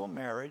homosexual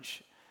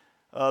marriage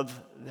of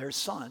their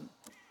son,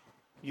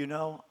 you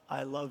know,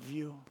 I love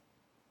you,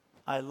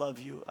 I love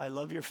you, I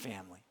love your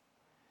family.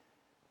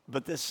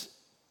 But this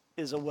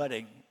is a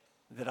wedding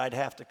that I'd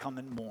have to come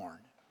and mourn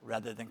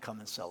rather than come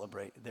and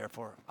celebrate.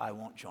 Therefore, I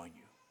won't join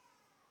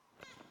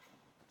you.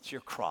 It's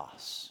your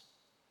cross.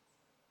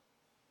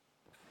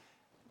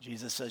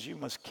 Jesus says you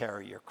must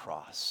carry your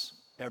cross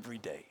every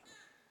day.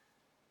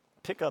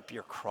 Pick up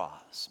your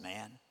cross,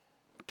 man.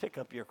 Pick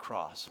up your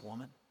cross,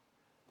 woman.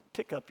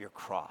 Pick up your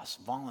cross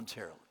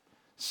voluntarily.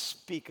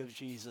 Speak of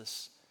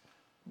Jesus.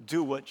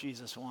 Do what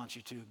Jesus wants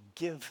you to.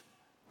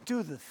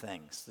 Do the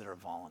things that are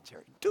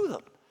voluntary. Do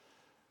them.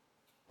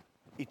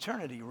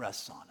 Eternity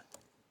rests on it,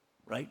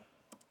 right?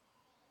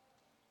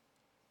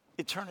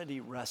 Eternity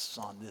rests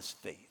on this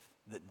faith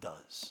that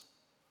does.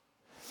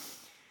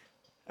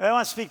 And I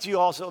want to speak to you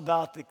also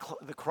about the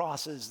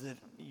crosses that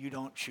you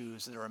don't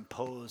choose, that are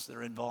imposed, that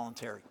are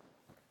involuntary.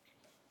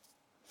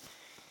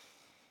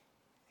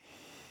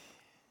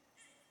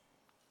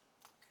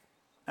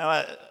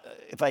 Now,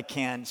 if I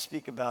can,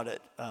 speak about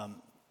it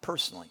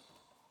personally.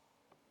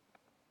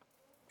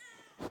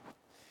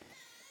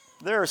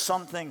 There are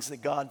some things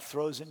that God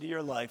throws into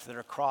your life that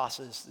are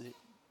crosses,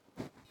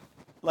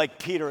 like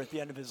Peter at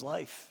the end of his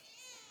life.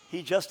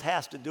 He just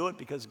has to do it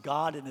because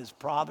God in his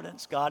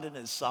providence, God in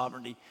his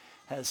sovereignty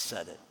has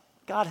said it.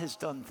 God has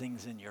done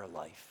things in your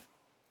life.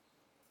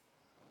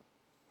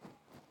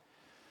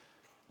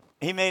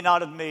 He may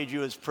not have made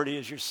you as pretty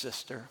as your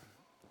sister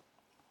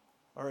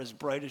or as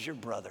bright as your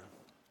brother.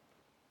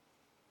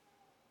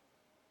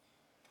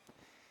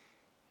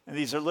 And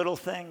these are little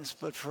things,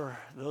 but for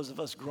those of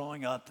us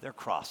growing up, they're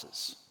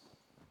crosses.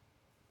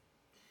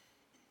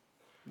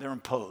 They're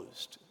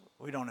imposed.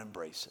 We don't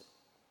embrace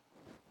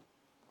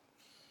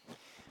it.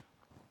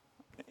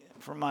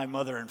 For my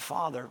mother and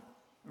father,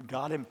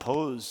 God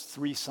imposed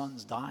 3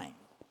 sons dying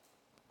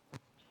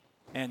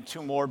and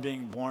 2 more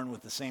being born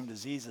with the same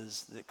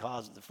diseases that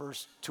caused the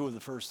 2 of the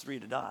first 3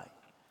 to die.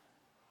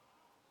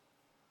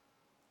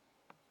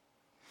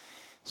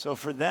 So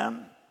for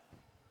them,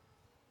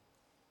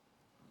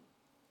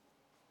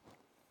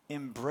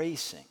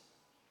 embracing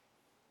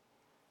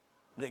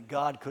that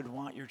God could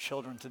want your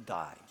children to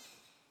die,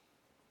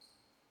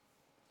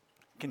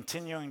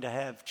 continuing to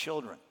have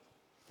children,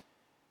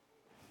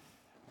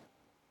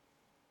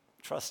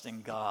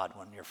 trusting God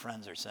when your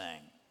friends are saying,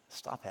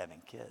 stop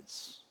having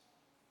kids.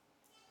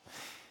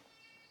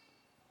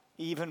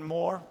 Even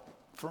more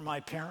for my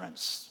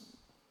parents,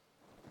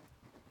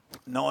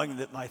 knowing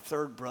that my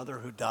 3rd brother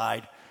who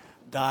died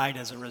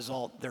as a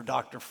result, their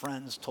doctor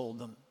friends told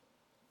them,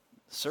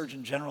 the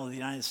Surgeon General of the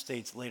United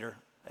States later,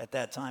 at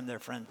that time, their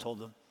friend told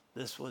them,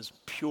 this was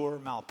pure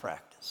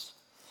malpractice.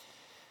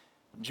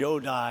 Joe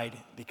died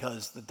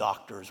because the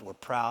doctors were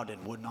proud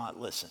and would not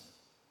listen.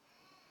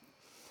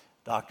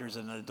 Doctors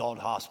in an adult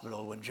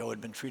hospital when Joe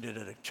had been treated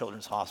at a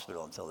children's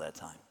hospital until that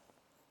time.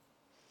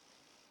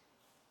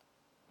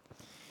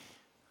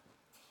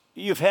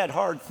 You've had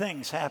hard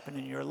things happen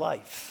in your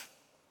life.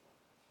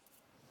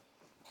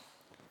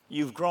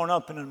 You've grown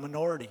up in a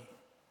minority.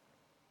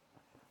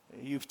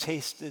 You've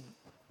tasted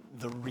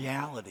the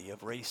reality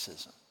of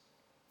racism.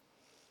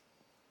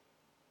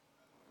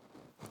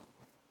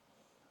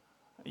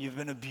 You've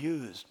been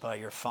abused by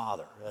your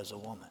father as a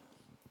woman.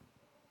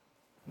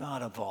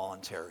 Not a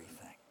voluntary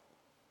thing.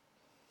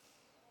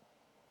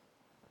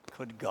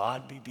 Could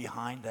God be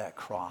behind that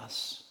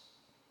cross?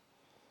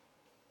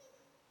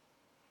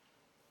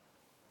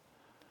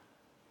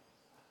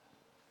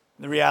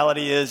 The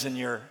reality is, in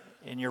your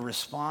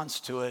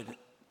response to it,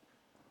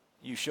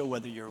 you show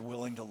whether you're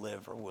willing to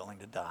live or willing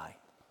to die.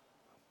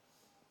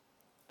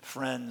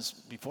 Friends,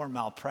 before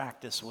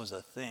malpractice was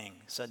a thing,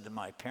 said to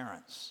my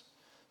parents,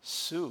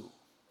 sue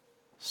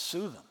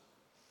them.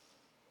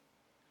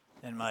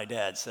 And my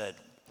dad said,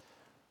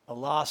 a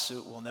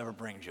lawsuit will never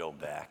bring Joe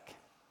back.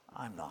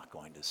 I'm not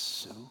going to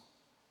sue.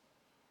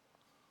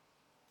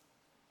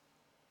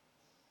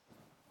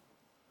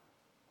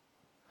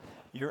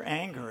 Your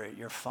anger at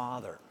your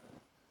father,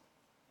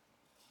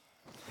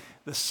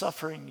 the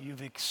suffering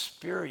you've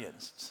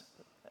experienced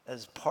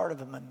as part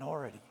of a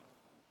minority,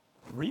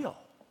 real.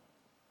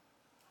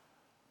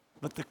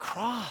 But the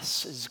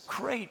cross is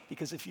great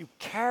because if you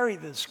carry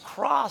this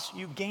cross,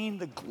 you gain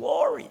the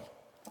glory.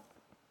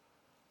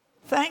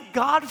 Thank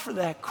God for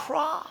that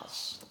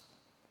cross.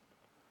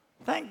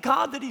 Thank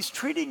God that he's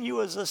treating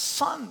you as a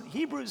son.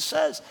 Hebrews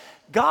says,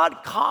 God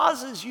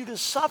causes you to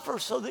suffer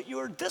so that you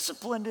are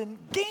disciplined and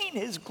gain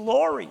his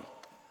glory.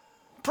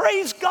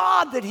 Praise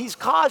God that he's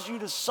caused you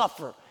to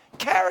suffer.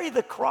 Carry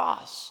the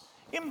cross.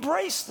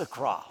 Embrace the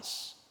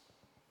cross.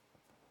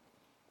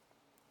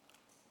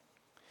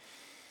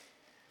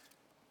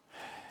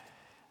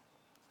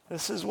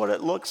 This is what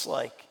it looks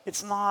like.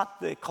 It's not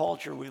the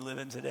culture we live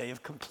in today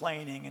of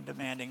complaining and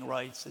demanding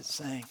rights. It's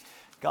saying,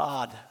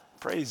 God,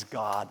 praise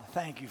God.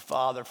 Thank you,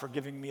 Father, for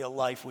giving me a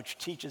life which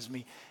teaches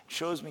me,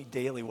 shows me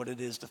daily what it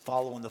is to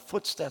follow in the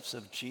footsteps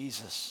of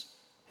Jesus.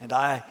 And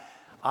I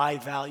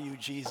value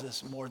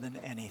Jesus more than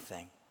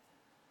anything.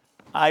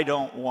 I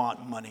don't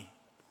want money.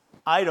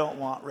 I don't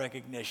want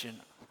recognition.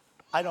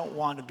 I don't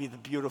want to be the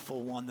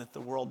beautiful one that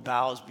the world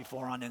bows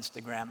before on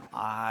Instagram.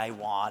 I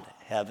want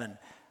heaven.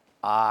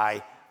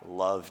 I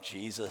love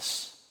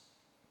Jesus.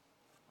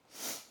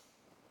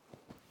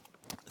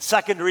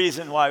 Second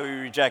reason why we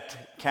reject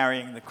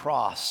carrying the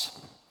cross,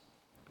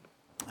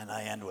 and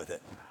I end with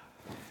it.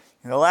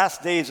 In the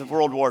last days of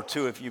World War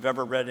II, if you've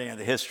ever read any of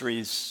the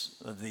histories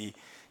of the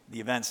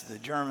events, the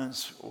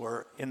Germans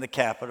were in the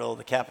capital.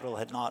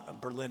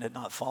 Berlin had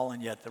not fallen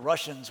yet. The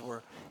Russians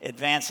were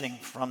advancing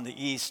from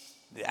the east.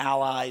 The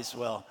Allies,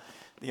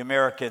 the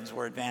Americans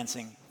were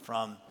advancing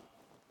from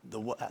the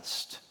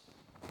west,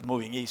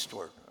 moving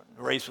eastward.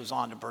 The race was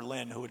on to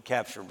Berlin, who would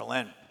capture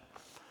Berlin.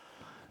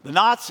 The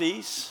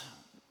Nazis,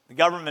 the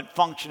government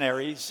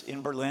functionaries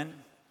in Berlin,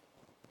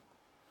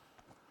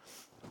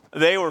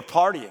 they were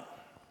partying.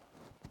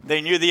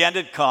 They knew the end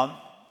had come.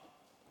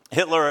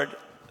 Hitler had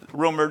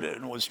rumored,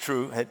 and was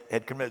true,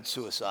 had committed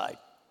suicide.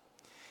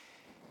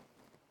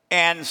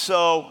 And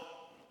so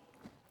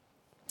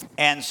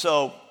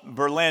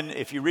Berlin,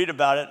 if you read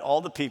about it,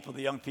 all the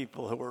young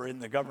people who were in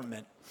the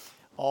government,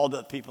 all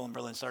the people in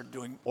Berlin started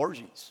doing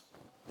orgies.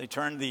 They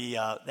turned the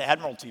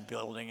Admiralty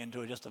building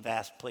into just a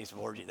vast place of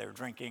orgy. They were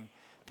drinking,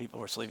 people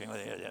were sleeping with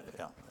it.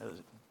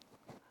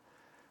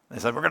 They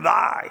said, we're going to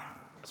die,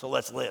 so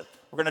let's live.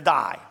 We're going to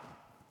die.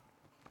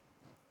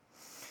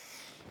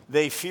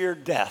 They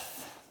feared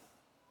death.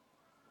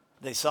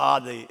 They saw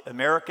the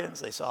Americans,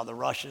 they saw the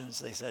Russians,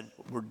 they said,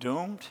 we're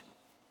doomed.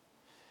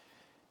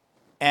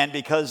 And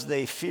because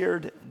they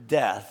feared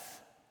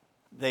death,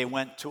 they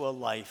went to a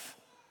life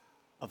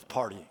of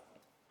partying.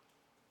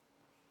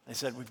 They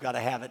said, we've got to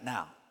have it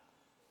now.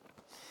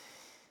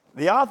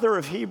 The author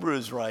of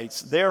Hebrews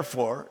writes,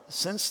 therefore,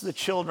 since the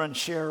children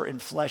share in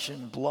flesh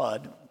and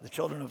blood, the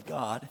children of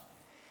God,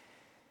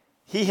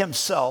 he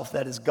himself,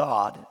 that is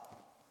God,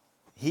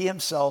 he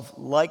himself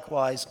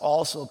likewise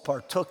also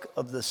partook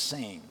of the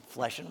same,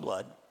 flesh and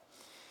blood,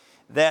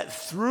 that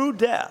through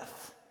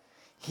death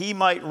he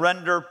might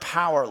render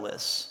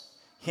powerless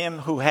him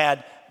who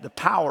had the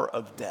power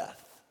of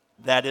death,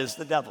 that is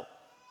the devil.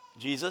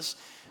 Jesus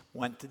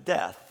went to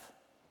death,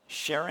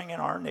 sharing in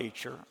our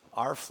nature,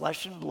 our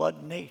flesh and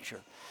blood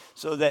nature,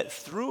 so that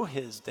through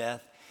his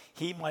death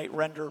he might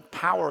render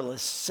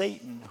powerless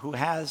Satan, who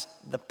has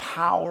the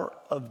power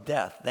of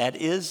death, that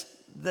is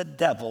the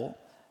devil,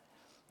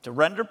 to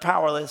render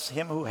powerless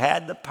him who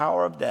had the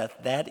power of death,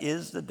 that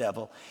is the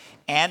devil,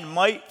 and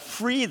might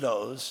free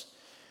those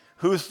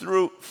who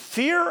through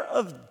fear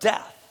of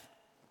death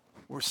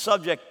were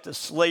subject to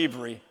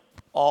slavery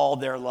all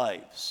their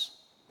lives.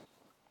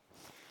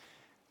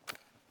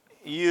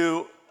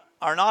 You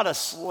are not a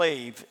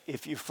slave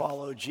if you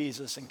follow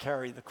Jesus and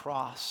carry the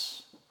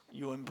cross.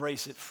 You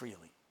embrace it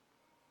freely.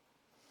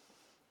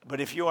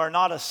 But if you are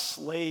not a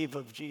slave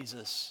of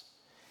Jesus,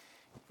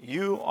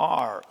 you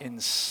are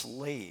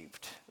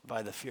enslaved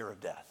by the fear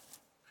of death.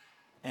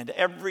 And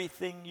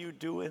everything you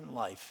do in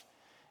life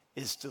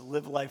is to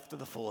live life to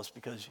the fullest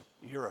because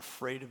you're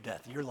afraid of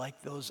death. You're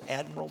like those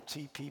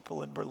Admiralty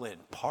people in Berlin,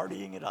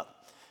 partying it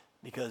up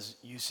because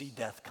you see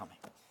death coming.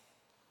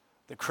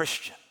 The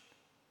Christian,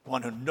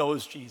 one who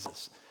knows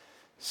Jesus,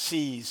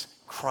 sees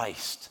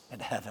Christ in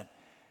heaven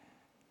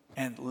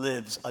and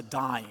lives a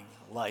dying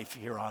life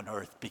here on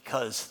earth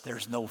because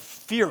there's no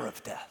fear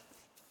of death.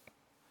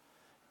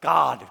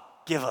 God,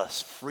 give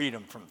us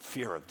freedom from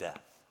fear of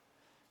death.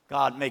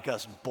 God, make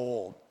us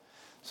bold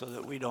so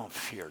that we don't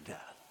fear death.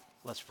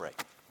 Let's pray.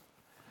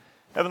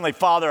 Heavenly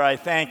Father, I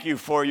thank you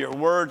for your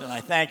word, and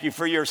I thank you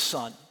for your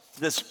Son,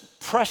 this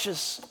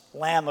precious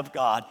Lamb of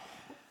God,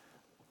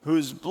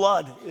 whose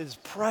blood is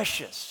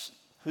precious,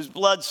 whose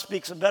blood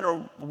speaks a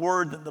better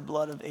word than the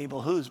blood of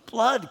Abel, whose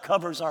blood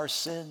covers our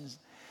sins,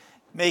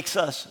 makes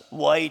us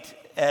white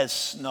as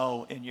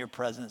snow in your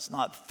presence,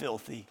 not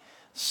filthy,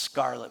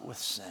 scarlet with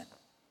sin.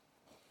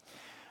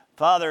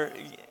 Father,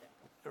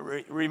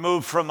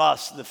 remove from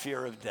us the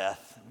fear of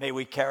death. May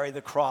we carry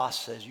the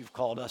cross as you've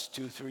called us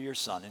to through your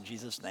Son. In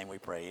Jesus' name we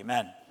pray,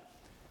 amen.